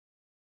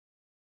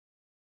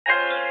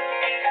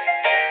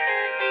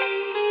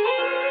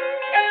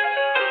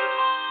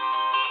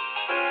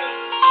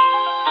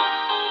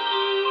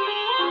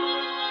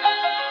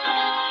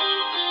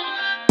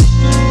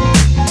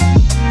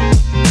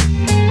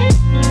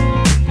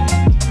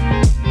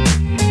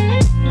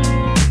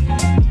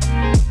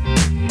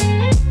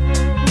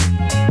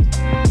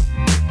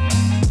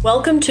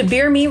Welcome to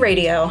Beer Me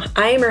Radio.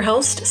 I am your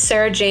host,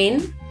 Sarah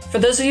Jane. For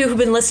those of you who've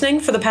been listening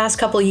for the past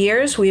couple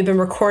years, we've been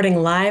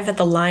recording live at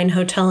the Line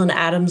Hotel in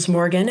Adams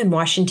Morgan in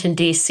Washington,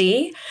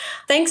 D.C.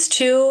 Thanks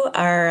to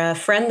our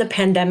friend, the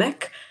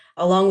pandemic,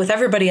 along with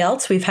everybody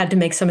else, we've had to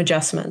make some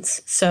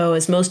adjustments. So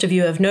as most of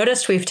you have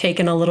noticed, we've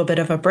taken a little bit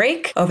of a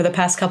break over the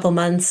past couple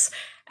months,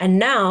 and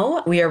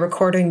now we are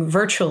recording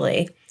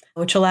virtually,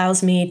 which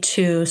allows me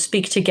to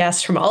speak to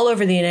guests from all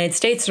over the United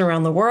States and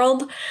around the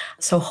world.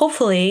 So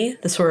hopefully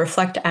this will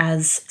reflect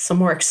as some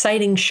more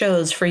exciting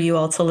shows for you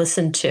all to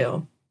listen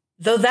to.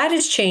 Though that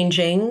is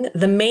changing,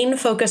 the main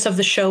focus of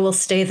the show will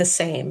stay the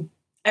same.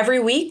 Every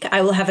week,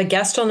 I will have a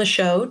guest on the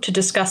show to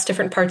discuss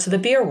different parts of the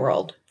beer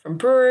world, from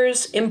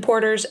brewers,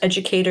 importers,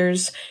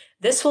 educators.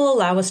 This will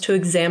allow us to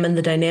examine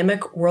the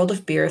dynamic world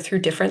of beer through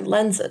different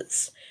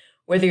lenses.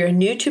 Whether you're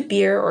new to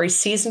beer or a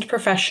seasoned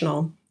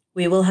professional,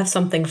 we will have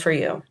something for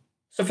you.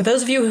 So for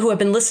those of you who have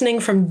been listening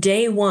from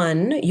day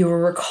one, you will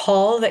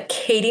recall that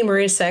Katie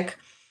Marisek,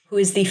 who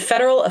is the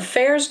Federal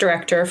Affairs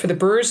Director for the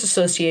Brewers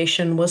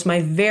Association, was my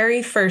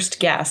very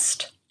first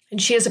guest.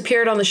 And she has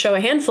appeared on the show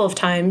a handful of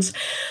times,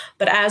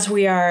 but as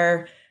we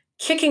are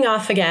kicking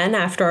off again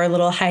after our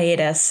little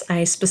hiatus,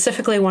 I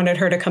specifically wanted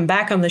her to come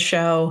back on the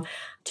show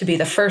to be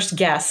the first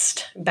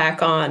guest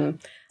back on.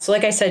 So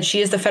like I said,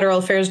 she is the Federal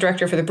Affairs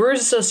Director for the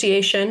Brewers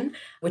Association,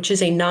 which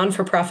is a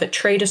non-for-profit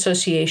trade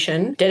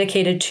association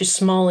dedicated to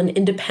small and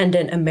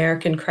independent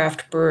American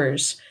craft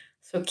brewers.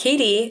 So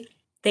Katie,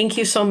 thank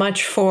you so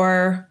much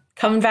for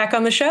coming back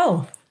on the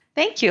show.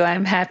 Thank you.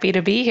 I'm happy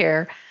to be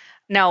here.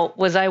 Now,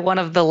 was I one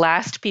of the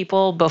last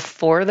people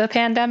before the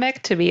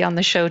pandemic to be on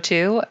the show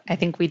too? I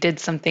think we did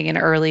something in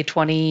early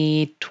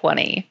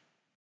 2020.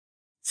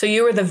 So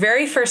you were the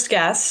very first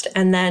guest,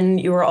 and then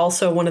you were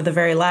also one of the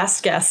very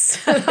last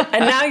guests.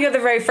 And now you're the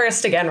very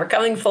first again. We're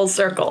coming full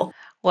circle.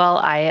 Well,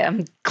 I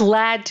am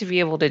glad to be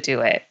able to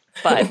do it,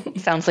 but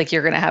it sounds like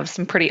you're going to have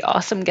some pretty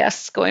awesome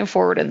guests going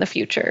forward in the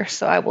future.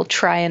 So I will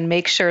try and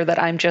make sure that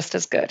I'm just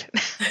as good.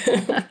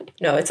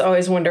 No, it's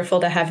always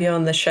wonderful to have you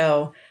on the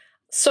show.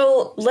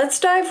 So let's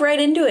dive right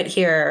into it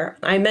here.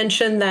 I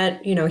mentioned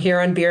that,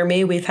 here on Beer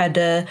Me, we've had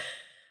to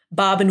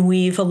bob and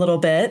weave a little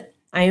bit.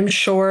 I am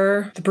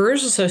sure the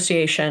Brewers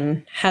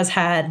Association has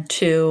had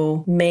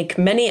to make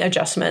many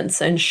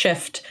adjustments and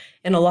shift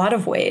in a lot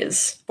of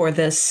ways for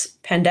this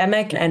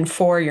pandemic and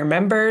for your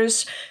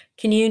members.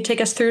 Can you take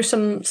us through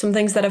some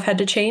things that have had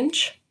to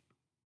change?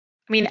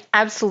 I mean,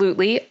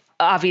 absolutely.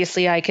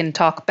 Obviously, I can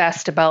talk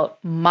best about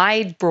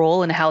my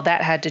role and how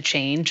that had to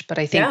change. But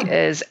I think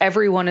as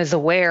everyone is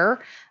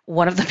aware,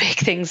 one of the big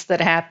things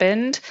that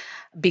happened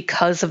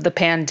because of the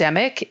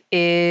pandemic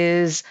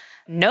is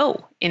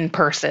no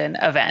in-person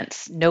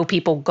events, no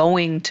people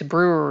going to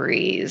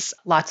breweries,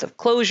 lots of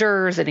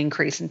closures, an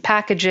increase in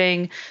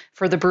packaging.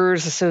 For the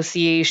Brewers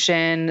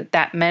Association,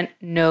 that meant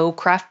no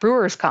Craft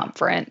Brewers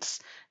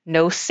Conference,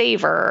 no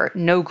Savor,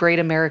 no Great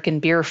American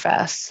Beer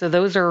Fest. So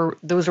those are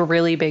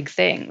really big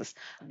things.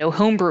 No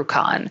Homebrew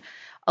Con.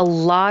 A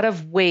lot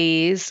of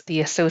ways the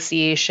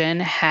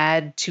association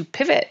had to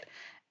pivot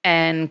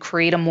and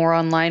create a more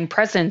online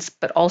presence,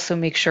 but also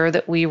make sure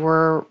that we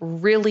were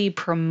really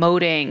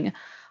promoting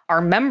our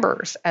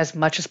members as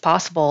much as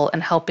possible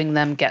and helping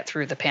them get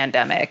through the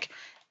pandemic.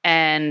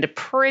 And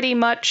pretty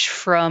much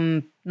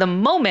from the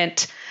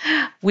moment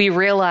we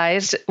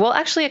realized, well,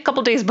 actually a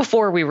couple days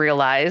before we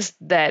realized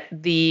that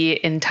the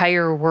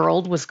entire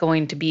world was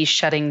going to be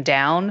shutting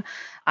down,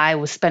 I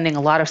was spending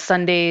a lot of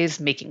Sundays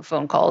making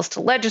phone calls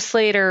to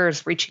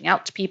legislators, reaching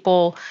out to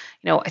people.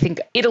 I think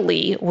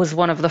Italy was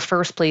one of the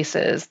first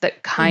places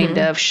that kind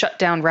of shut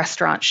down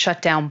restaurants,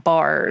 shut down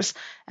bars.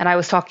 And I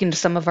was talking to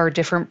some of our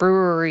different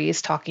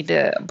breweries, talking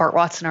to Bart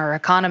Watson, our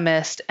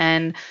economist,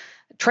 and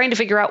trying to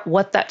figure out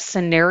what that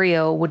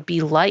scenario would be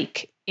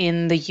like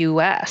in the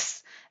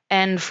US.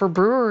 And for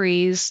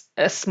breweries,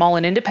 small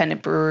and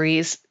independent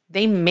breweries,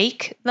 they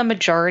make the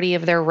majority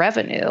of their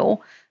revenue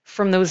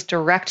from those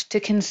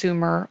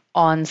direct-to-consumer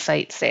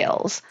on-site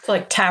sales. So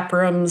like tap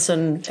rooms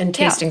and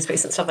tasting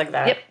space and stuff like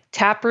that. Yep.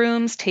 Tap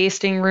rooms,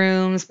 tasting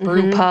rooms,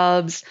 brew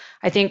pubs.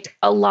 I think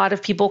a lot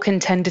of people can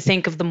tend to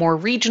think of the more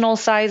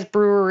regional-sized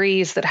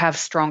breweries that have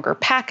stronger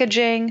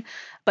packaging,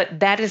 but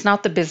that is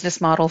not the business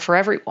model for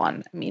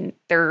everyone. I mean,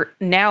 there are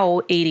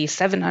now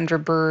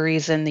 8,700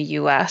 breweries in the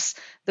U.S.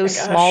 Those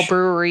small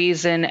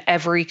breweries in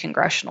every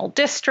congressional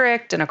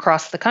district and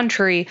across the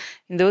country,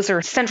 those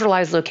are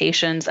centralized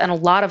locations, and a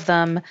lot of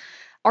them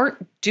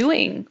aren't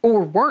doing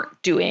or weren't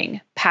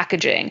doing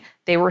packaging.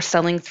 They were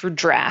selling through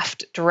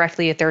draft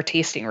directly at their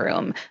tasting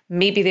room.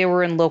 Maybe they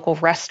were in local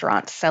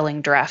restaurants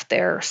selling draft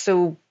there.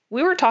 So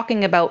we were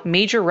talking about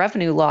major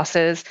revenue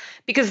losses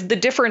because the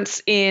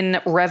difference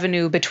in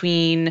revenue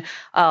between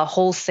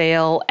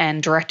wholesale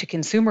and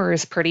direct-to-consumer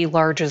is pretty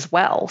large as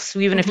well. So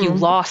even if you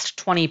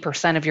lost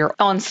 20% of your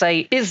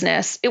on-site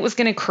business, it was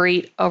going to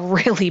create a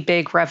really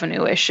big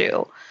revenue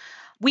issue.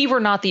 We were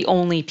not the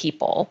only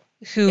people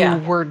who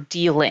were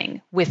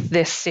dealing with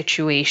this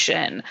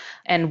situation.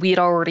 And we had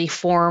already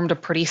formed a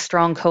pretty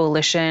strong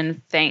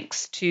coalition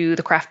thanks to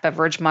the Craft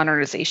Beverage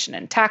Modernization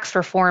and Tax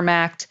Reform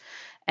Act.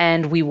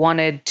 And we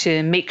wanted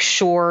to make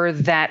sure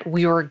that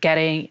we were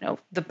getting,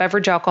 the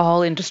beverage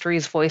alcohol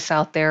industry's voice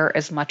out there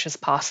as much as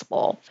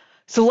possible.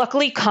 So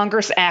luckily,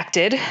 Congress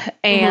acted,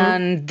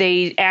 and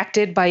they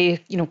acted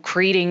by,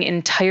 creating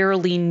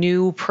entirely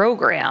new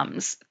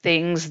programs,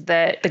 things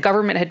that the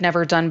government had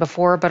never done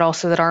before, but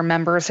also that our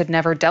members had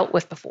never dealt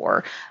with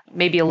before.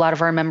 Maybe a lot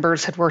of our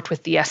members had worked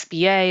with the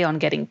SBA on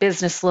getting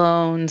business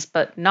loans,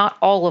 but not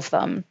all of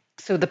them.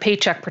 So the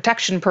Paycheck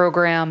Protection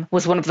Program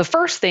was one of the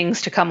first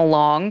things to come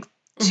along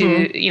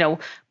to,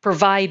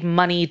 provide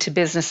money to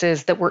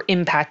businesses that were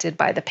impacted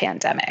by the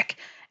pandemic.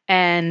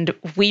 And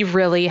we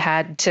really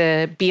had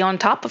to be on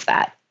top of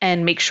that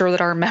and make sure that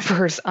our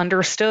members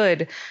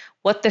understood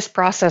what this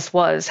process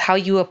was, how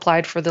you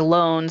applied for the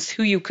loans,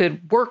 who you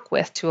could work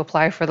with to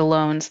apply for the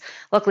loans.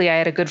 Luckily, I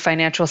had a good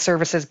financial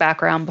services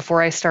background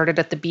before I started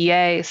at the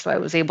BA, so I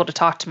was able to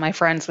talk to my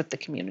friends with the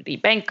community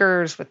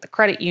bankers, with the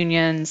credit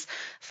unions,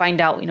 find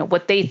out,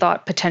 what they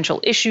thought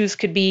potential issues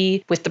could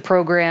be with the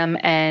program.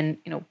 And,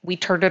 we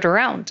turned it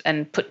around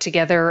and put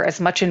together as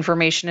much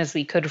information as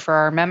we could for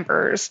our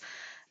members.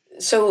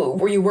 So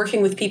were you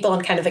working with people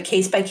on kind of a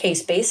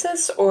case-by-case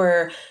basis,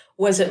 or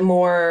was it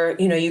more,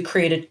 you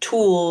created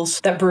tools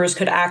that brewers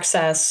could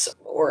access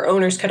or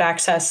owners could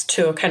access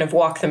to kind of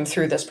walk them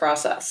through this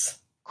process?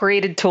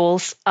 Created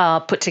tools,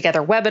 put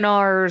together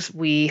webinars.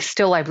 We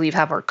still, I believe,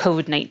 have our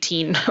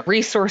COVID-19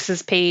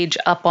 resources page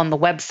up on the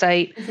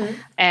website.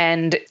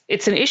 And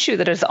it's an issue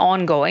that is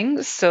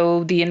ongoing,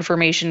 so the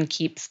information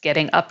keeps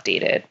getting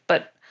updated.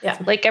 But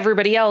like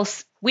everybody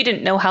else, we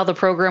didn't know how the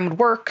program would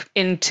work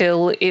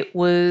until it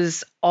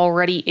was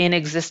already in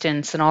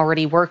existence and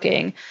already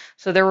working.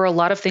 So there were a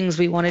lot of things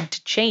we wanted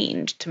to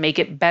change to make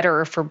it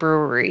better for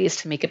breweries,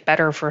 to make it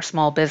better for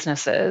small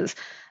businesses.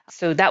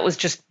 So that was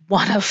just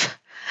one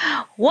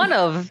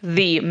of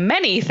the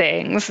many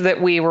things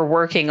that we were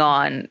working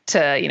on to,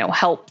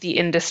 help the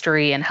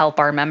industry and help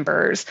our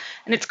members.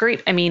 And it's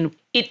great. I mean,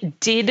 it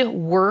did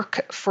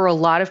work for a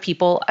lot of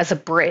people as a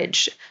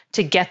bridge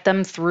to get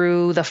them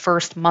through the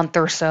first month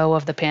or so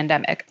of the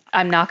pandemic.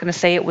 I'm not going to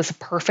say it was a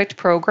perfect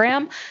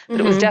program, but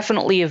it was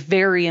definitely a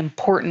very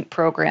important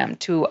program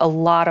to a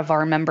lot of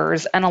our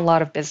members and a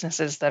lot of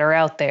businesses that are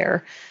out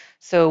there.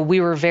 So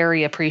we were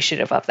very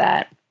appreciative of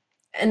that.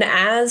 And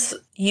as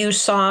you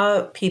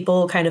saw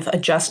people kind of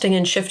adjusting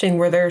and shifting,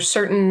 were there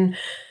certain,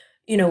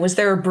 was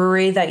there a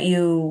brewery that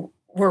you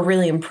were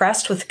really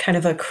impressed with kind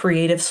of a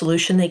creative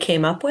solution they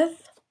came up with?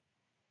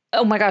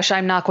 Oh my gosh,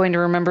 I'm not going to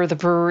remember the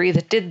brewery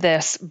that did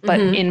this,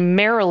 but in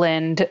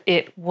Maryland,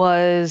 it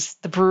was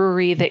the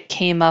brewery that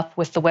came up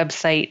with the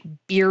website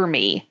Beer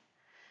Me.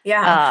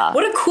 Yeah.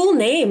 What a cool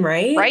name,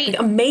 right? Right. Like,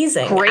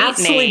 amazing. Great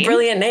Absolutely name.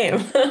 Brilliant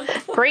name.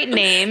 Great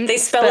name. They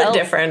spell it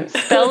different.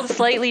 Spelled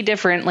slightly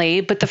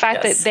differently, but the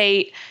fact that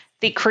they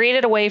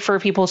created a way for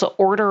people to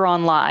order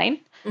online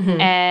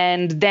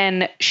and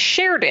then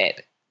shared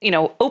it,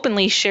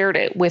 openly shared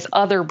it with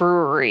other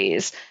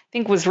breweries, I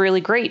think was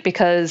really great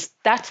because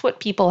that's what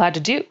people had to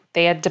do.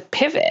 They had to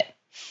pivot.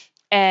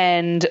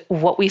 And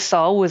what we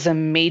saw was a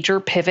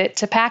major pivot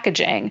to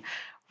packaging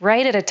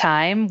right at a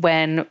time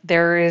when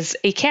there is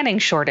a canning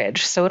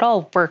shortage. So it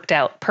all worked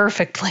out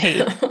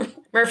perfectly.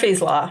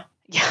 Murphy's Law.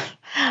 Yeah.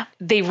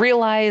 They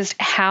realized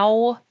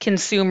how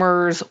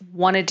consumers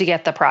wanted to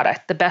get the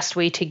product, the best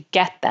way to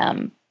get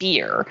them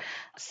beer.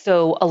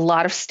 So a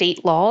lot of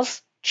state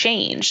laws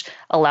changed,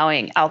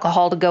 allowing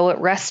alcohol to go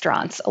at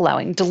restaurants,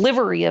 allowing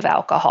delivery of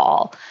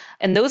alcohol.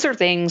 And those are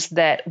things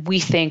that we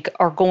think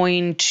are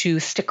going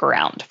to stick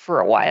around for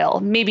a while.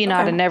 Maybe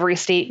not in every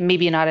state,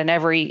 maybe not in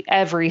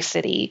every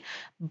city,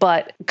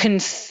 but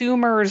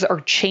consumers are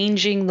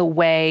changing the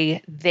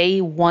way they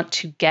want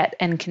to get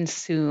and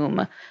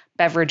consume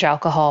beverage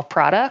alcohol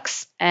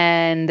products.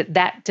 And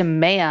that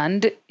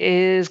demand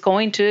is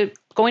going to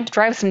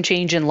drive some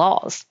change in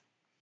laws.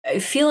 I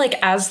feel like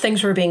as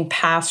things were being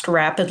passed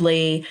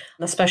rapidly,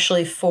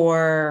 especially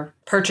for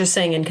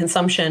purchasing and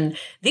consumption,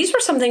 these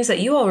were some things that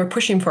you all were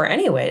pushing for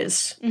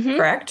anyways,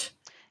 correct?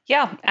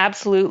 Yeah,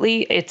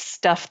 absolutely. It's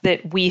stuff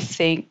that we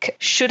think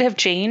should have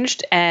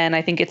changed, and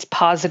I think it's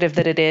positive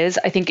that it is.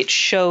 I think it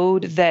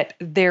showed that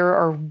there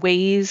are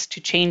ways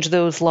to change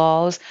those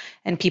laws,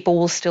 and people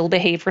will still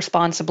behave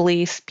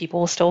responsibly. People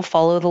will still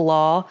follow the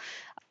law.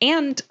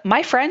 And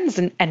my friends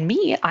and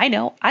me, I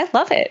know, I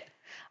love it.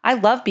 I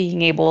love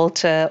being able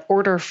to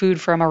order food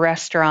from a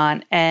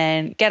restaurant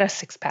and get a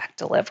 6-pack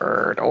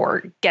delivered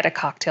or get a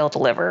cocktail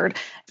delivered.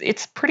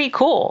 It's pretty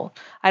cool.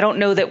 I don't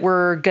know that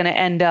we're going to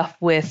end up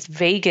with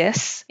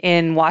Vegas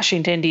in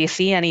Washington,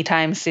 D.C.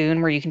 anytime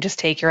soon, where you can just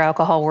take your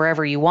alcohol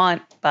wherever you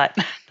want. But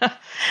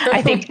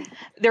I think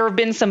there have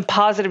been some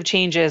positive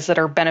changes that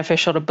are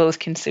beneficial to both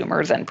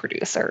consumers and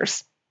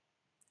producers.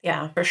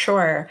 Yeah, for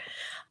sure.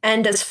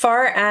 And as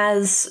far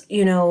as,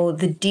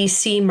 the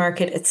D.C.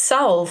 market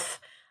itself,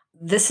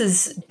 this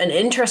is an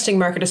interesting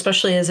market,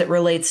 especially as it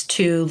relates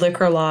to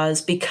liquor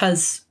laws,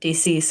 because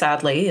DC,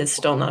 sadly, is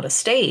still not a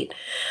state.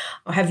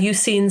 Have you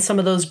seen some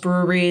of those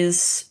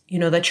breweries,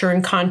 that you're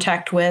in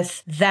contact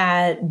with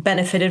that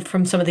benefited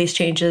from some of these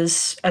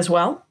changes as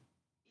well?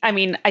 I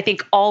mean, I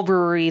think all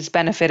breweries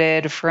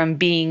benefited from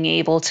being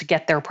able to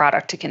get their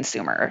product to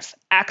consumers.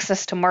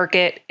 Access to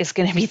market is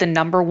going to be the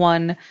number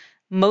one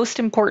most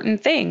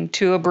important thing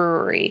to a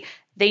brewery.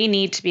 They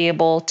need to be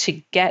able to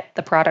get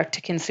the product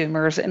to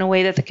consumers in a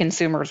way that the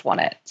consumers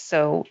want it.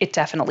 So it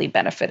definitely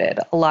benefited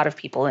a lot of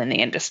people in the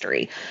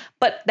industry.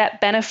 But that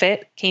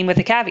benefit came with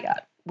a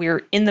caveat.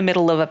 We're in the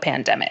middle of a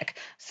pandemic.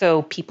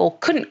 So people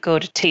couldn't go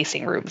to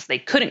tasting rooms. They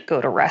couldn't go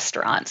to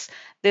restaurants.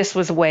 This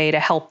was a way to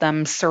help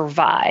them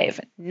survive.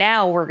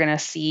 Now we're going to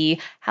see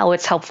how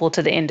it's helpful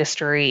to the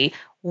industry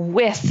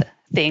with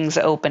things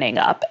opening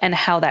up and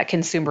how that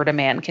consumer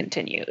demand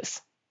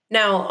continues.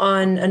 Now,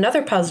 on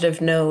another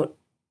positive note,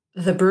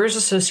 the Brewers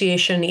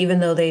Association, even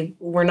though they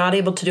were not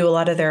able to do a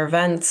lot of their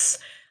events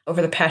over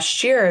the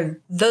past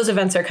year, those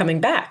events are coming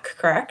back,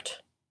 correct?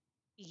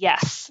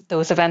 Yes,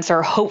 those events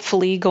are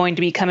hopefully going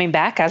to be coming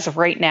back. As of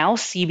right now,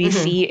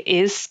 CBC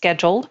is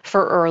scheduled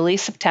for early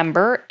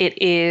September.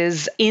 It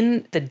is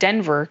in the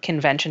Denver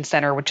Convention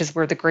Center, which is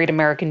where the Great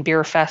American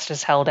Beer Fest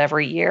is held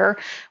every year.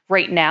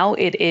 Right now,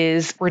 it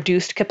is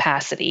reduced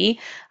capacity,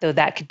 though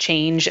that could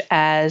change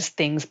as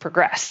things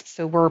progress.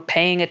 So we're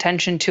paying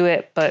attention to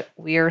it, but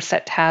we are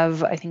set to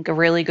have, I think, a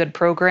really good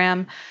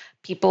program.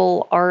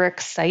 People are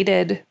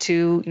excited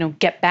to,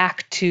 get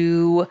back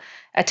to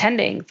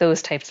attending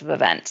those types of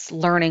events,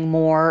 learning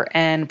more,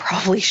 and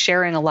probably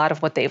sharing a lot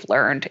of what they've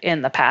learned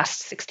in the past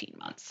 16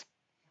 months.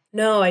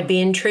 No, I'd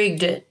be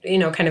intrigued at,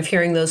 kind of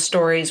hearing those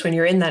stories when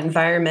you're in that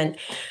environment.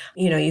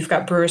 You've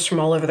got brewers from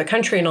all over the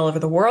country and all over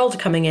the world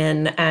coming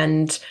in,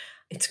 and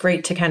it's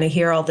great to kind of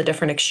hear all the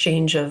different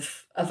exchange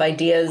of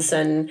ideas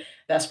and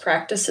best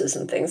practices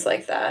and things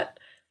like that.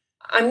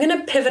 I'm going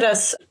to pivot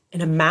us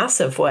in a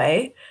massive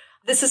way.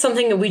 This is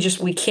something that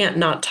we can't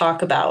not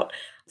talk about.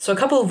 So a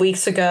couple of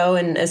weeks ago,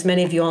 and as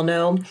many of you all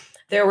know,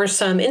 there were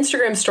some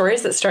Instagram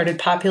stories that started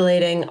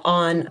populating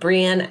on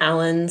Brianne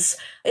Allen's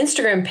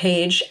Instagram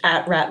page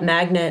at Rat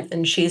Magnet,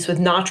 and she's with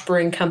Notch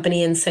Brewing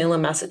Company in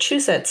Salem,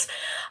 Massachusetts.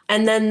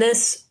 And then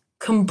this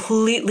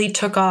completely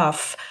took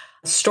off.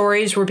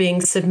 Stories were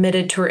being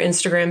submitted to her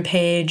Instagram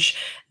page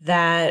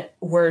that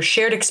were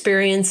shared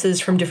experiences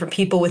from different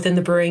people within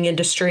the brewing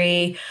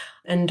industry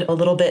and a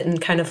little bit in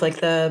kind of like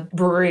the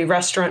brewery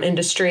restaurant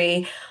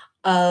industry,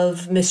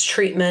 of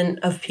mistreatment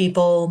of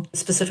people,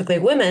 specifically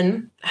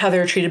women, how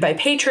they're treated by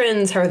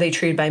patrons, how are they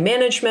treated by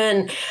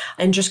management,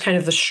 and just kind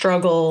of the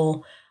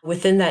struggle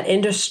within that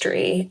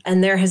industry.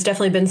 And there has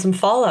definitely been some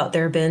fallout.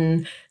 There have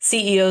been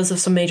CEOs of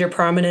some major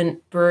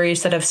prominent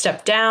breweries that have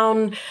stepped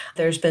down.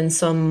 There's been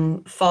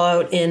some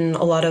fallout in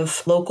a lot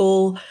of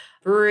local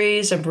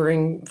breweries and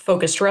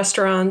brewing-focused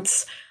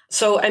restaurants.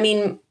 So, I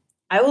mean,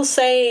 I will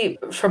say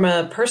from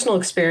a personal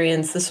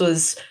experience, this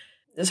was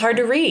hard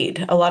to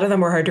read. A lot of them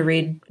were hard to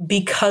read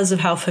because of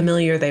how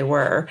familiar they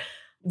were.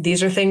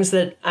 These are things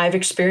that I've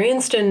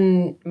experienced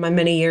in my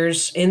many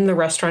years in the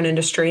restaurant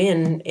industry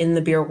and in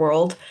the beer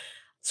world.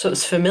 So it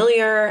was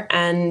familiar,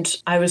 and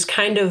I was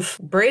kind of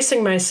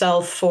bracing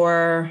myself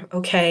for,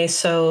 okay,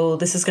 so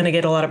this is going to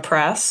get a lot of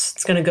press.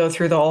 It's going to go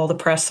through all the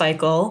press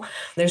cycle.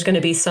 There's going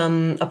to be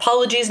some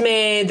apologies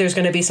made. There's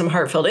going to be some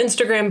heartfelt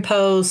Instagram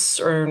posts,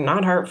 or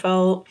not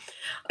heartfelt.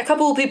 A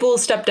couple of people will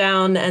step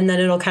down, and then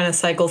it'll kind of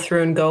cycle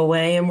through and go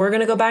away, and we're going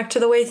to go back to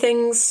the way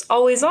things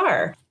always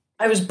are.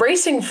 I was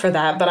bracing for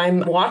that, but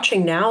I'm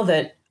watching now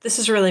that this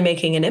is really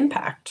making an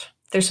impact.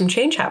 There's some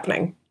change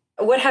happening.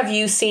 What have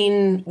you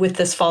seen with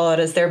this fallout?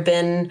 Has there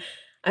been,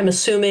 I'm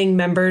assuming,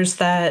 members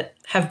that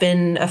have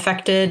been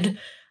affected?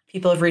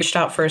 People have reached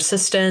out for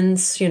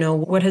assistance.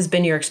 What has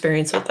been your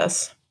experience with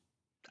this?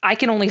 I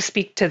can only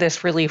speak to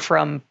this really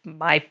from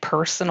my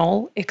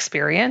personal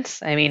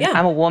experience. I mean,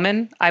 I'm a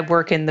woman. I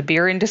work in the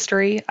beer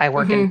industry. I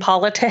work in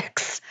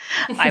politics.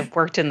 I've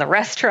worked in the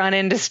restaurant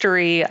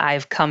industry.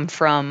 I've come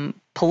from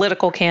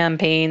political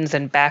campaigns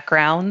and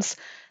backgrounds.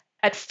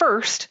 At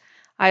first,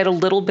 I had a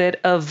little bit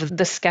of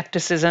the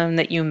skepticism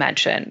that you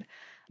mentioned.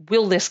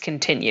 Will this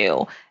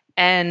continue?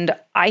 And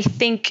I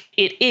think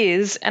it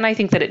is, and I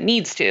think that it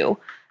needs to.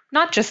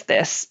 Not just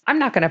this. I'm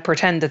not going to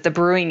pretend that the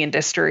brewing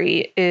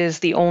industry is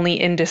the only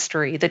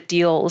industry that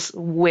deals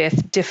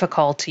with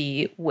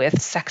difficulty with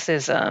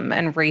sexism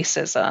and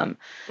racism.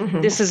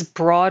 This is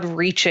broad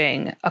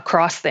reaching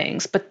across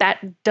things, but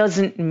that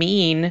doesn't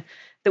mean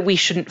that we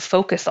shouldn't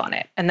focus on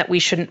it and that we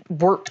shouldn't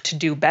work to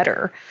do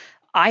better.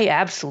 I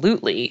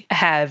absolutely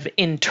have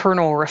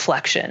internal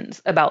reflections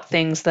about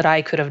things that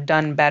I could have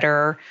done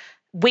better,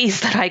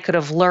 ways that I could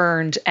have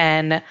learned.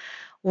 And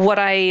what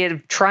I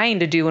am trying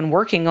to do and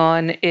working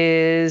on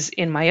is,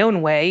 in my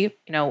own way,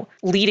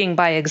 leading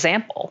by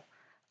example.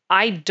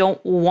 I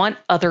don't want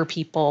other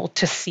people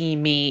to see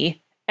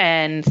me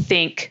and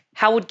think,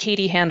 how would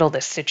Katie handle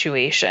this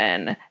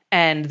situation?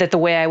 And that the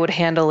way I would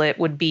handle it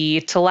would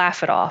be to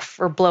laugh it off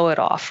or blow it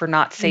off or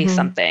not say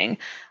something.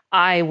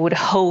 I would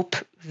hope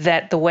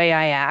that the way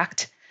I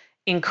act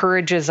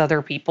encourages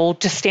other people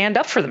to stand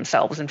up for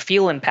themselves and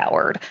feel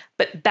empowered.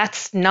 But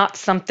that's not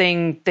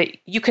something that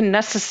you can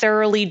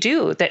necessarily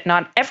do, that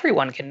not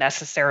everyone can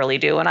necessarily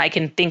do. And I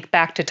can think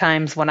back to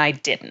times when I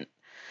didn't.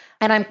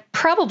 And I'm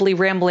probably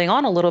rambling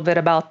on a little bit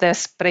about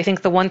this, but I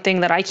think the one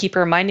thing that I keep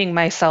reminding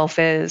myself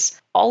is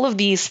all of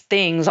these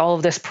things, all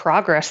of this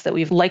progress that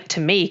we'd like to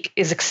make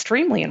is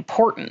extremely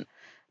important.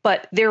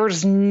 But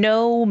there's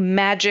no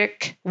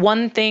magic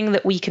one thing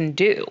that we can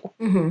do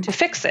to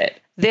fix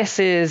it. This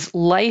is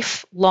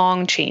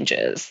lifelong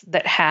changes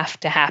that have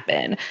to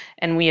happen.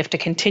 And we have to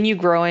continue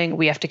growing.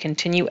 We have to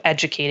continue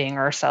educating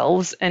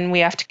ourselves. And we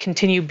have to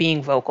continue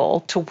being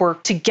vocal to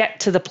work to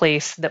get to the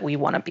place that we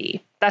want to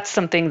be. That's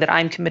something that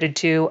I'm committed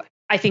to.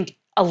 I think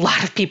a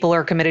lot of people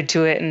are committed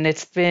to it. And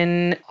it's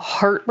been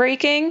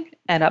heartbreaking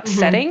and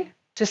upsetting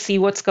to see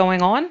what's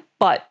going on.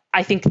 But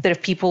I think that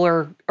if people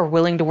are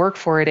willing to work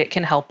for it, it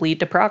can help lead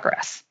to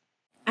progress.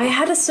 I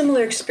had a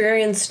similar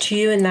experience to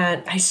you in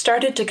that I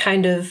started to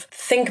kind of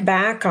think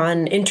back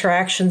on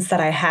interactions that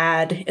I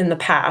had in the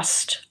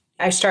past.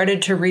 I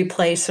started to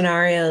replay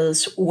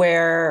scenarios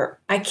where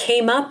I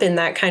came up in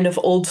that kind of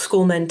old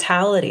school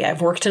mentality.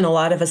 I've worked in a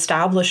lot of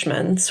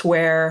establishments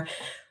where,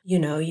 you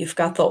know, you've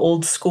got the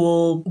old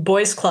school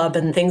boys club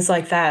and things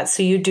like that.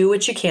 So you do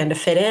what you can to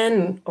fit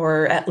in,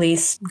 or at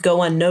least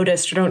go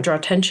unnoticed, or don't draw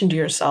attention to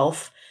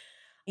yourself.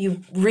 You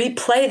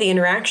replay the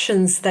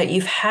interactions that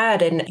you've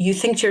had and you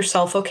think to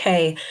yourself,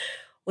 okay,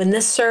 when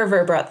this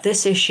server brought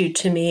this issue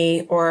to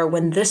me, or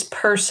when this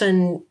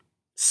person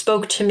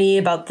spoke to me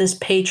about this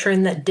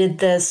patron that did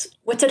this,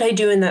 what did I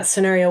do in that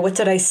scenario? What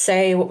did I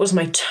say? What was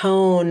my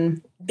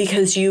tone?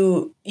 Because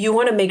you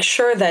want to make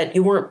sure that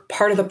you weren't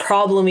part of the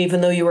problem,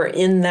 even though you were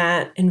in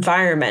that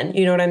environment.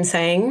 You know what I'm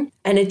saying?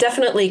 And it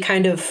definitely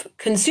kind of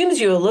consumes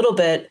you a little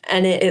bit.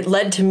 And it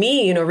led to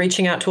me, you know,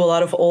 reaching out to a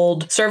lot of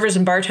old servers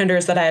and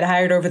bartenders that I had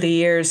hired over the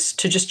years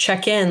to just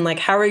check in, like,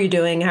 how are you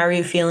doing? How are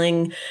you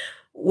feeling?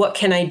 What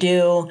can I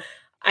do?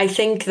 I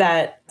think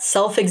that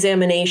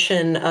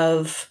self-examination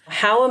of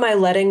how am I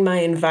letting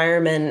my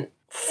environment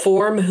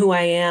form who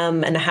I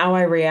am and how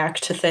I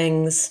react to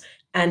things,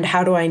 and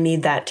how do I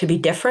need that to be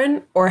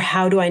different, or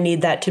how do I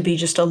need that to be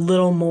just a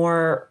little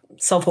more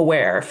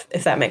self-aware,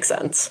 if that makes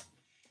sense?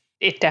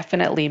 It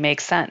definitely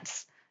makes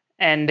sense.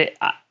 And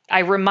I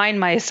remind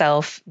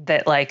myself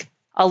that, like,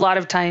 a lot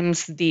of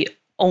times the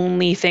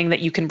only thing that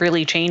you can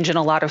really change in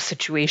a lot of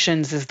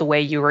situations is the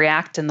way you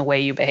react and the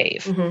way you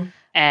behave.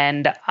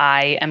 And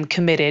I am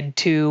committed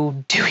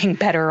to doing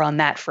better on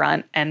that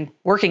front and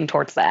working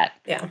towards that.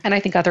 Yeah. And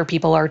I think other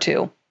people are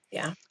too.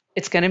 Yeah.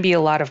 It's going to be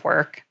a lot of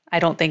work. I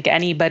don't think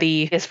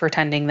anybody is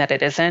pretending that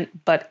it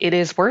isn't, but it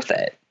is worth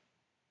it.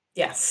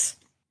 Yes.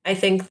 I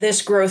think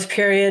this growth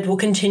period will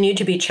continue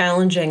to be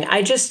challenging.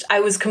 I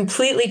was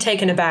completely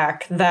taken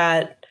aback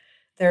that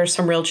there are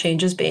some real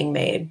changes being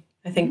made.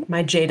 I think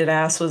my jaded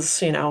ass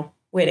was, you know,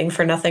 waiting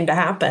for nothing to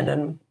happen,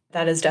 and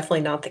that is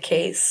definitely not the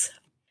case.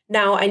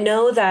 Now, I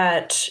know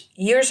that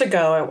years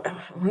ago,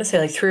 I want to say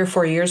like 3 or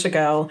 4 years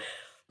ago,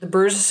 the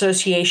Brewers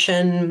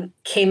Association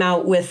came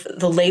out with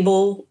the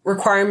label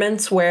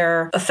requirements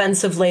where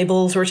offensive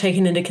labels were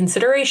taken into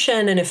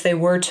consideration. And if they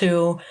were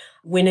to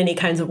win any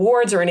kinds of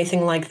awards or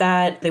anything like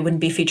that, they wouldn't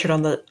be featured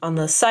on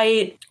the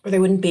site, or they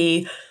wouldn't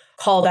be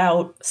called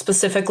out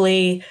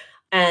specifically.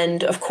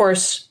 And of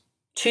course,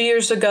 2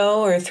 years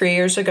ago or 3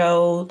 years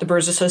ago, the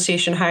Brewers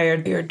Association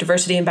hired your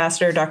diversity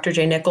ambassador, Dr.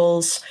 Jay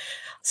Nichols.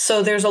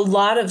 So there's a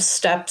lot of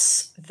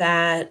steps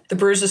that the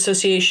Brewers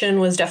Association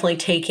was definitely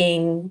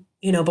taking,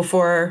 you know,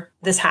 before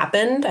this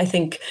happened. I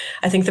think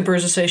the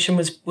Brewers Association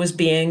was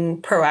being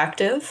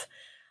proactive.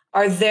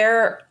 Are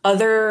there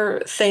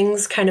other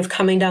things kind of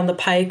coming down the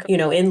pike, you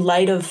know, in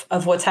light of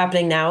what's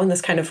happening now in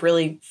this kind of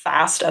really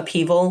fast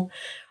upheaval?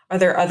 Are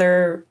there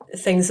other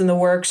things in the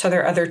works? Are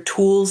there other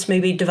tools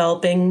maybe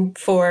developing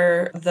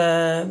for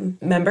the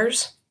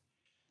members?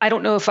 I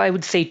don't know if I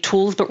would say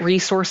tools, but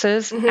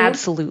resources.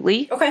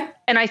 Absolutely. Okay.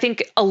 And I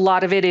think a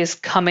lot of it is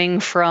coming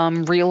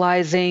from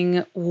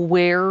realizing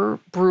where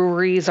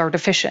breweries are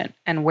deficient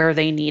and where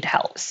they need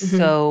help.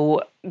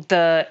 So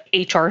the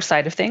HR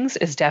side of things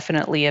is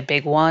definitely a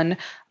big one.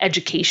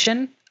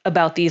 Education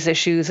about these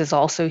issues is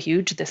also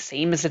huge, the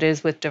same as it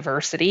is with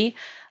diversity.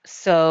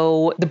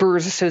 So the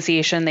Brewers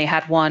Association, they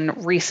had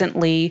one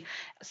recently,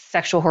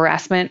 sexual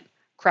harassment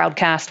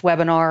Crowdcast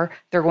webinar.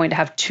 They're going to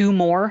have 2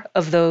 more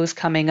of those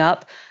coming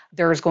up.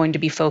 There's going to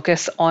be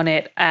focus on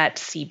it at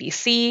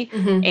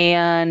CBC.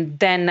 And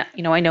then,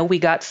 you know, I know we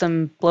got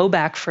some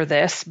blowback for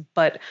this,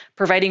 but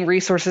providing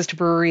resources to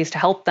breweries to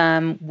help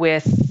them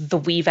with the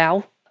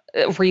WeVow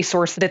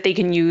resource that they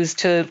can use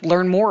to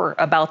learn more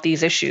about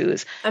these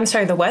issues. I'm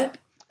sorry, the what?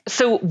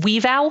 So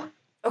WeVow.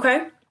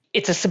 Okay.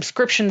 It's a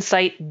subscription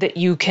site that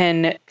you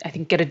can, I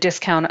think, get a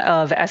discount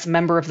of as a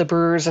member of the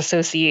Brewers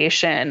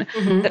Association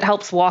that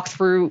helps walk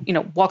through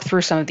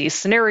some of these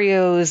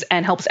scenarios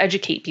and helps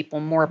educate people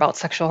more about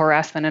sexual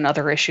harassment and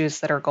other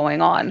issues that are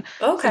going on.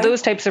 Okay. So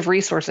those types of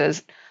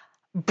resources.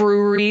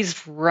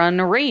 Breweries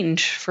run a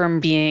range from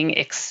being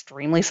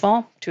extremely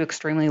small to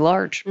extremely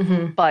large,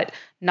 but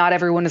not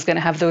everyone is going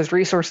to have those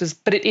resources,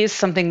 but it is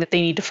something that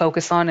they need to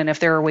focus on. And if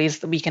there are ways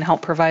that we can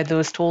help provide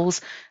those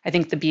tools, I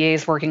think the BA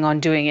is working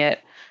on doing it.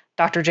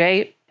 Dr.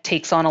 J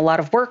takes on a lot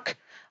of work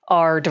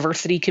Our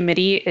diversity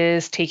committee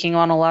is taking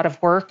on a lot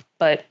of work,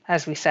 but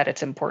as we said,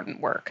 it's important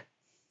work.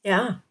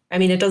 Yeah. I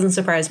mean, it doesn't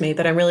surprise me,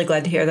 but I'm really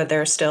glad to hear that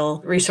there are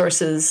still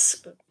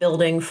resources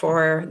building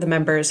for the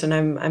members. And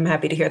I'm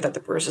happy to hear that the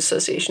Brewers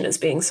Association is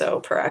being so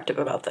proactive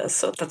about this.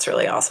 So that's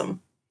really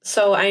awesome.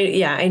 So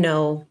I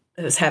know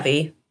it was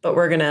heavy, but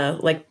we're going to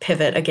like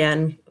pivot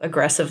again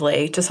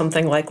aggressively to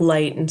something like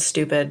light and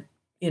stupid.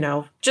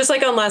 Just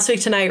like on Last Week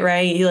Tonight,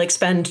 right? You like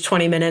spend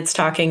 20 minutes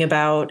talking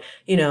about,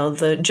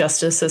 the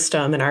justice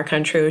system in our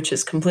country, which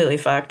is completely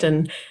fucked.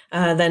 And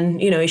then,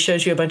 he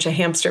shows you a bunch of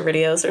hamster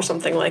videos or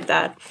something like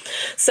that.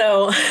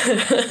 So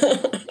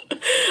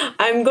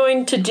I'm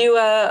going to do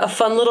a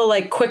fun little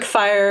like quick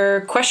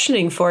fire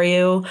questioning for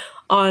you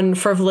on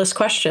frivolous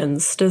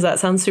questions. Does that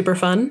sound super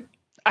fun?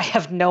 I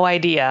have no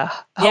idea.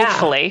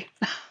 Hopefully.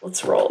 Yeah.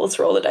 Let's roll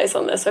the dice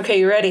on this. Okay,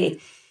 you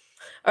ready?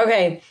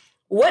 Okay.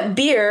 What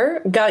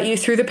beer got you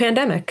through the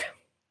pandemic?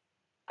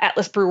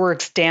 Atlas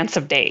Brewworks Dance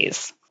of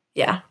Days.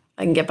 Yeah,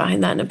 I can get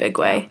behind that in a big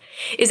way.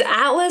 Is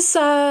Atlas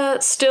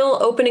still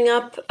opening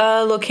up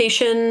a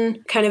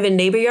location kind of in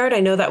Neighbor Yard? I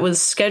know that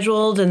was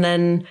scheduled and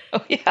then...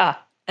 Oh, yeah.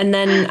 And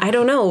then, I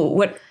don't know,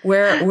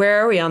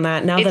 where are we on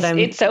that now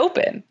It's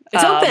open.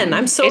 It's open.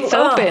 I'm so... It's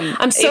open.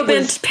 I'm so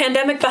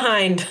pandemic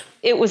behind.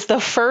 It was the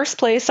first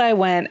place I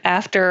went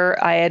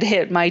after I had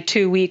hit my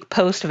 2-week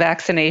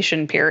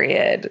post-vaccination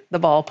period, the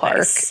ballpark.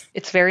 Nice.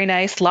 It's very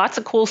nice. Lots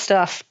of cool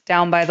stuff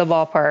down by the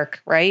ballpark,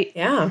 right?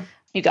 Yeah.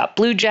 You got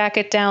Blue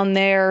Jacket down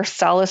there.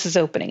 Solace is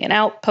opening an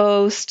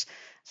outpost.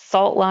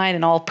 Salt Line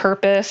and All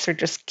Purpose are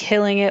just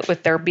killing it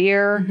with their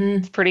beer. Mm-hmm.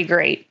 It's pretty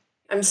great.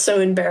 I'm so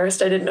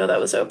embarrassed. I didn't know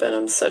that was open.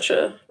 I'm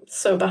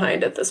so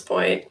behind at this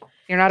point.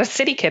 You're not a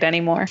city kid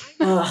anymore.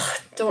 Ugh,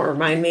 don't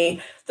remind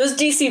me. Those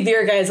DC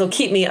beer guys will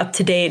keep me up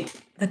to date.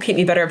 They'll keep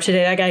me better up to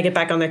date. I got to get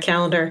back on their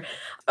calendar.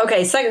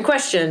 Okay, second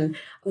question.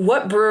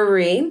 What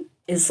brewery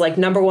is like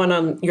number one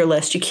on your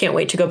list you can't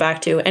wait to go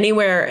back to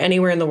anywhere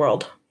in the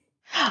world?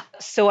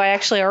 So I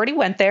actually already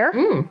went there.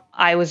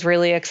 I was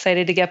really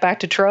excited to get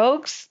back to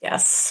Trogs.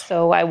 Yes.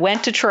 So I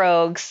went to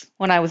Trogs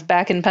when I was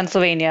back in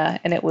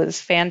Pennsylvania, and it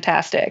was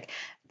fantastic.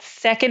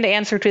 Second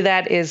answer to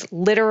that is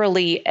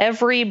literally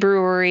every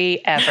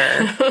brewery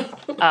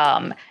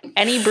ever.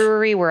 Any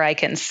brewery where I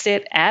can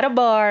sit at a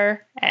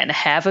bar and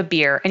have a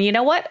beer. And you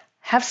know what?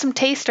 Have some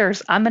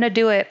tasters. I'm going to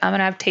do it. I'm going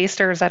to have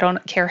tasters. I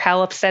don't care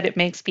how upset it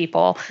makes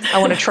people. I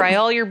want to try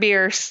all your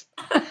beers.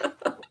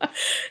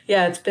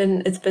 Yeah, it's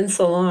been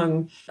so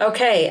long.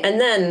 Okay,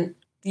 and then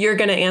you're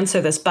going to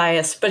answer this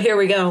bias, but here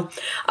we go.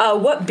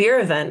 What beer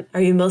event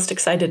are you most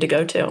excited to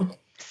go to?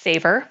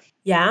 Savor.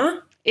 Yeah?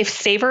 If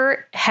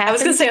Savor happens I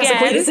was going to say, again, I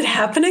was like, wait, is it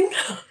happening?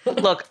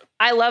 Look,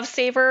 I love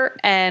Savor,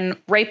 and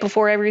right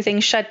before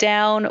everything shut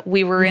down,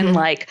 we were in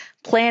like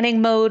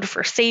planning mode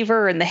for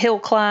Savor and the hill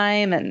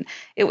climb, and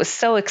it was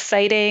so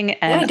exciting.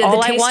 And I did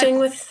the tasting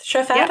with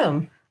Chef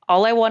Adam.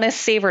 All I want is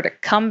Savor to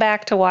come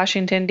back to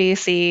Washington,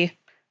 D.C.,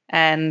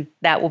 and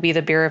that will be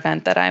the beer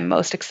event that I'm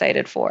most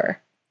excited for.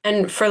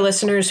 And for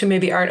listeners who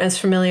maybe aren't as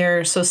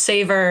familiar, so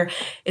Savor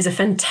is a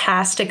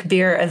fantastic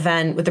beer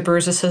event with the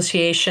Brewers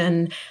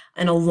Association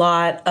and a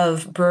lot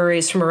of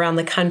breweries from around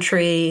the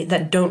country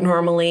that don't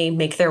normally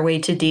make their way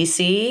to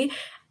DC.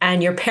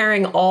 And you're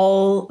pairing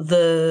all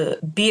the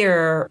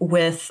beer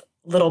with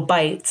little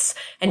bites.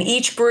 And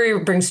each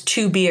brewery brings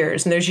 2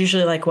 beers. And there's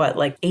usually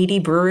like 80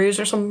 breweries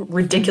or some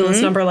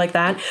ridiculous number like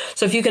that.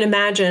 So if you can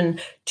imagine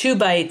 2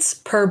 bites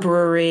per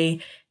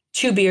brewery,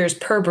 2 beers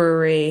per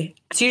brewery.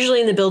 It's usually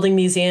in the Building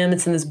Museum.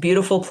 It's in this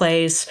beautiful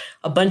place.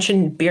 A bunch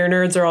of beer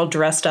nerds are all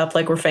dressed up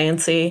like we're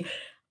fancy.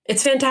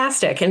 It's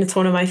fantastic, and it's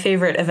one of my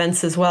favorite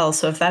events as well.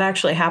 So if that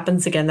actually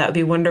happens again, that would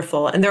be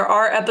wonderful. And there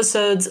are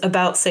episodes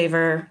about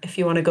Savor if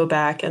you want to go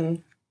back,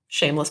 and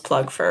shameless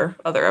plug for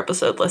other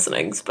episode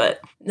listenings.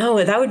 But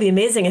no, that would be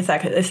amazing if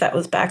that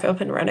was back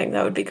up and running.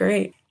 That would be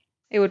great.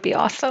 It would be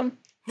awesome.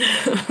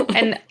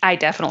 And I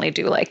definitely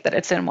do like that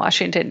it's in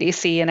Washington,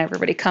 D.C., and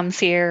everybody comes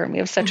here, and we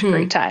have such a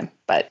great time.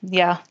 But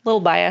yeah, a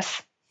little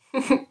bias.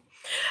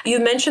 You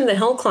mentioned the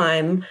hill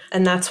climb,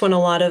 and that's when a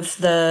lot of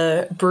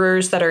the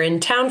brewers that are in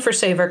town for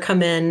Savor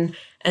come in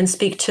and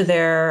speak to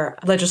their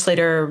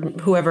legislator,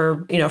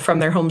 whoever, from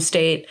their home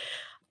state.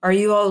 Are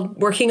you all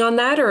working on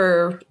that,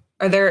 or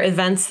are there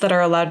events that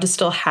are allowed to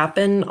still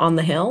happen on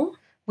the Hill?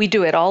 We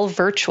do it all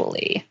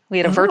virtually. We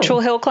had a virtual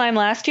hill climb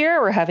last year.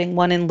 We're having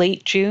one in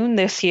late June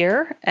this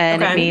year.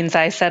 And it means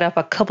I set up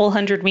a couple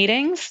hundred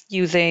meetings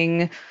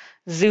using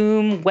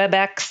Zoom,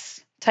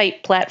 WebEx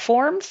type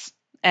platforms.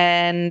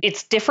 And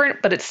it's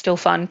different, but it's still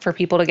fun for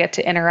people to get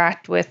to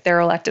interact with their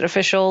elected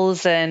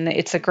officials. And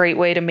it's a great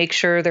way to make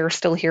sure they're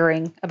still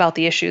hearing about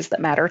the issues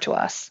that matter to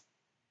us.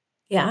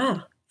 Yeah,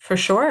 for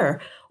sure.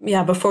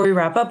 Yeah, before we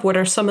wrap up, what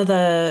are some of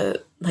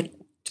the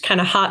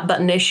kind of hot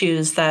button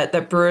issues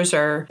that brewers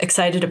are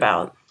excited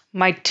about?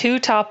 My 2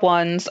 top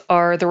ones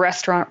are the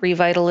Restaurant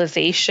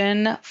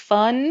Revitalization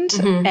Fund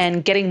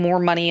and getting more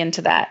money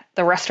into that.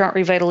 The Restaurant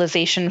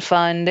Revitalization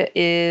Fund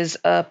is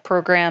a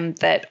program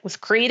that was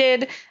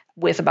created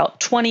with about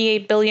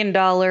 $28 billion,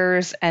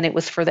 and it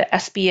was for the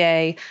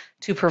SBA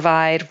to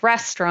provide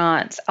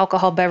restaurants,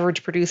 alcohol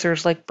beverage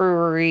producers like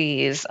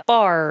breweries,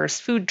 bars,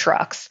 food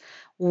trucks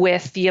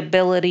with the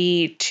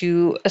ability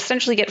to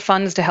essentially get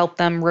funds to help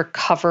them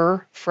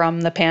recover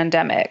from the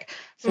pandemic.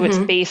 So it's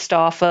based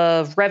off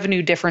of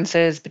revenue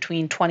differences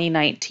between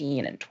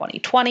 2019 and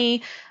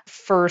 2020.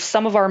 For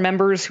some of our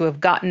members who have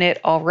gotten it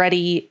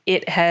already,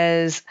 it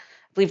has,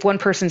 I believe one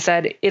person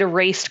said, it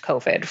erased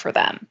COVID for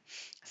them.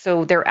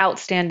 So their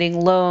outstanding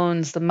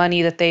loans, the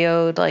money that they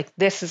owed, like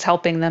this is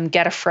helping them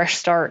get a fresh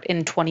start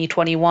in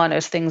 2021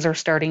 as things are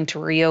starting to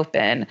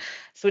reopen.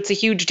 So it's a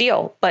huge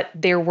deal. But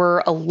there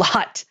were a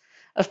lot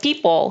of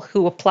people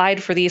who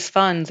applied for these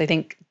funds. I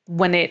think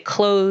when it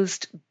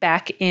closed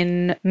back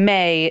in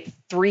May,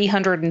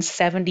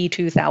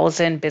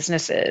 372,000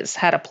 businesses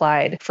had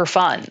applied for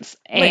funds.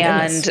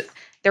 And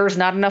there was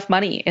not enough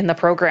money in the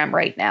program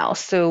right now.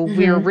 So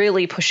we're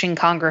really pushing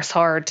Congress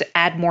hard to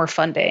add more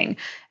funding.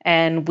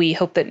 And we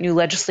hope that new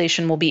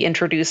legislation will be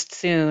introduced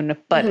soon.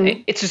 But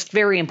it's just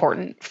very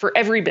important for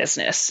every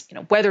business,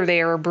 whether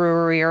they are a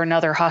brewery or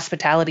another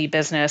hospitality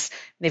business.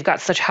 They've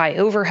got such high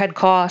overhead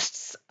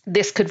costs.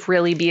 This could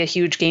really be a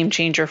huge game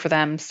changer for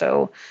them.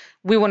 So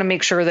we want to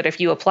make sure that if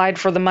you applied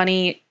for the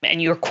money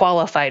and you're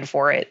qualified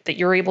for it, that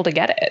you're able to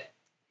get it.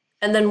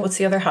 And then what's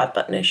the other hot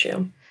button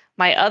issue?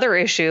 My other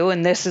issue,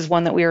 and this is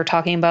one that we were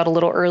talking about a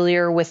little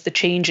earlier with the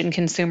change in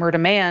consumer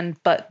demand,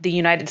 but the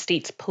United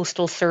States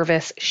Postal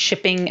Service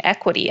Shipping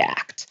Equity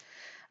Act.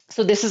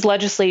 So this is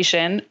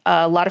legislation.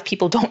 A lot of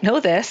people don't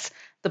know this.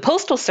 The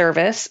Postal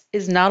Service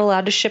is not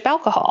allowed to ship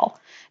alcohol.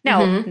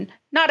 Now,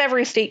 not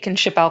every state can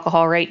ship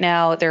alcohol right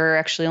now. There are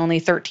actually only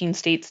 13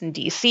 states in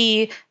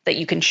DC that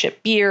you can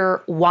ship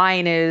beer.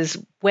 Wine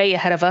is way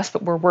ahead of us,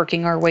 but we're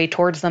working our way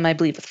towards them. I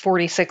believe with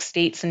 46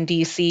 states in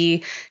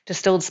DC.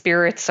 Distilled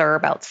spirits are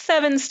about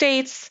 7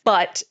 states,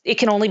 but it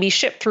can only be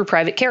shipped through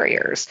private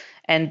carriers.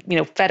 And,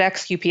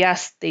 FedEx,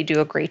 UPS, they do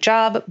a great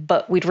job,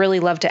 but we'd really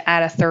love to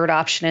add a third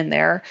option in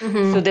there.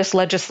 So this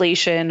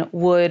legislation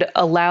would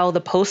allow the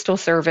Postal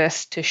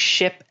Service to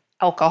ship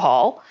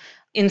alcohol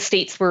in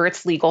states where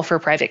it's legal for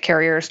private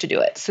carriers to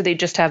do it. So they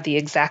just have the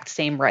exact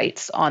same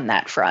rights on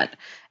that front.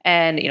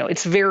 And,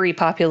 it's very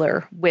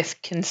popular with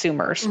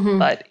consumers,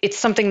 but it's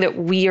something that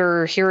we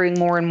are hearing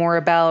more and more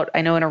about.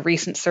 I know in a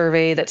recent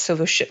survey that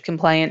Sovos Ship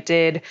Compliant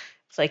did,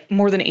 it's like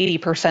more than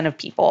 80% of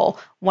people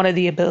wanted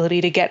the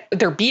ability to get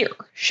their beer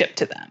shipped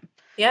to them.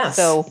 Yes.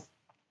 So,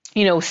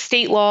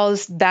 state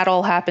laws, that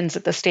all happens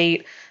at the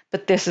state.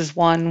 But this is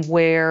one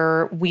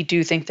where we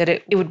do think that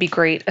it would be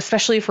great,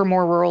 especially for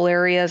more rural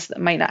areas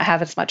that might not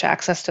have as much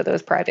access to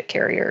those private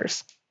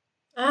carriers.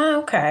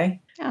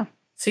 Okay. Yeah.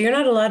 So you're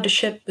not allowed to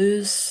ship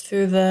booze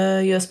through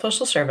the U.S.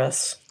 Postal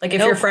Service? Like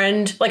if your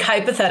friend, like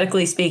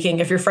hypothetically speaking,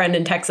 if your friend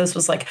in Texas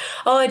was like,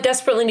 oh, I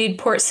desperately need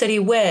Port City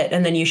Wit,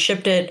 and then you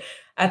shipped it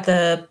at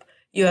the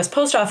U.S.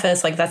 Post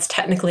Office, like that's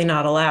technically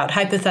not allowed.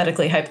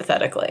 Hypothetically.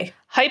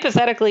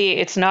 Hypothetically,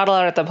 it's not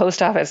allowed at the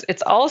post office.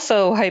 It's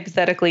also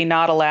hypothetically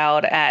not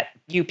allowed at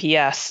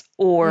UPS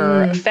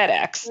or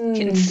FedEx.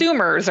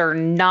 Consumers are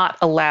not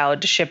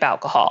allowed to ship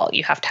alcohol.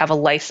 You have to have a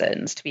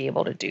license to be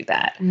able to do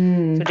that.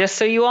 So just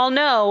so you all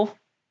know,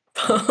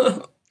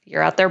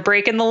 you're out there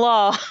breaking the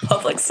law.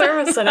 Public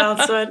service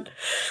announcement.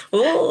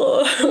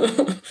 Ooh.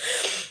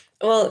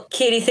 Well,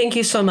 Katie, thank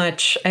you so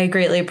much. I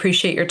greatly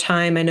appreciate your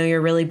time. I know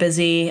you're really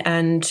busy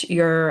and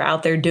you're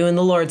out there doing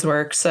the Lord's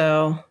work.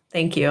 So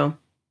thank you.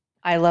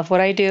 I love what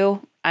I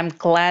do. I'm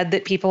glad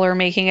that people are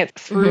making it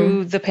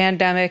through the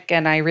pandemic,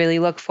 and I really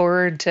look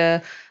forward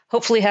to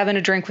hopefully having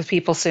a drink with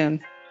people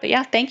soon. But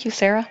yeah, thank you,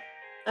 Sarah.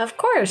 Of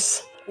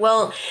course.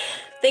 Well,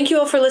 thank you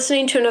all for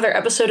listening to another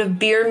episode of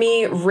Beer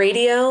Me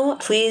Radio.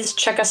 Please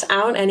check us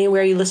out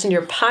anywhere you listen to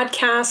your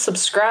podcast.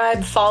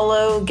 Subscribe,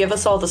 follow, give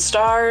us all the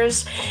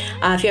stars.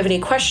 If you have any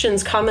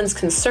questions, comments,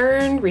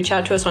 concern, reach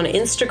out to us on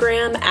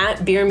Instagram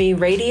at Beer Me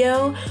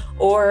Radio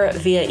or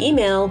via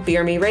email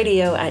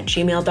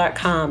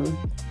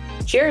beermeradio@gmail.com.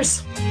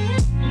 Cheers.